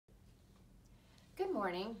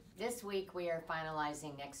morning. This week we are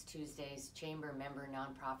finalizing next Tuesday's Chamber Member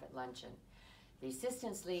Nonprofit Luncheon. The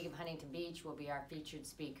Assistance League of Huntington Beach will be our featured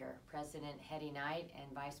speaker. President Hetty Knight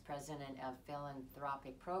and Vice President of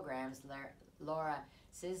Philanthropic Programs, Laura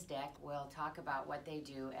Sizdek, will talk about what they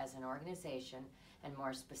do as an organization and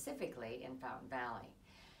more specifically in Fountain Valley.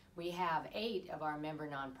 We have 8 of our member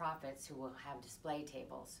nonprofits who will have display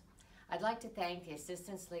tables. I'd like to thank the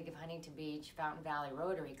Assistance League of Huntington Beach, Fountain Valley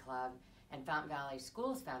Rotary Club, and Fountain Valley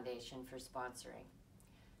Schools Foundation for sponsoring.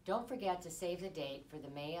 Don't forget to save the date for the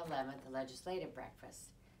May 11th legislative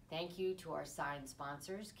breakfast. Thank you to our signed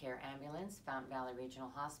sponsors, Care Ambulance, Fountain Valley Regional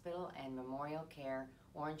Hospital, and Memorial Care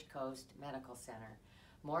Orange Coast Medical Center.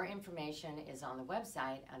 More information is on the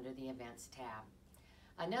website under the Events tab.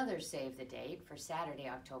 Another save the date for Saturday,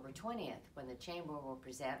 October 20th, when the Chamber will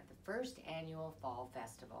present the first annual Fall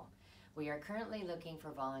Festival. We are currently looking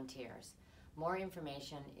for volunteers. More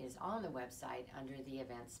information is on the website under the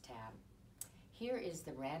Events tab. Here is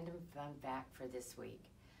the random fun fact for this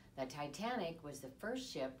week. The Titanic was the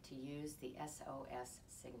first ship to use the SOS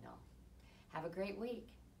signal. Have a great week.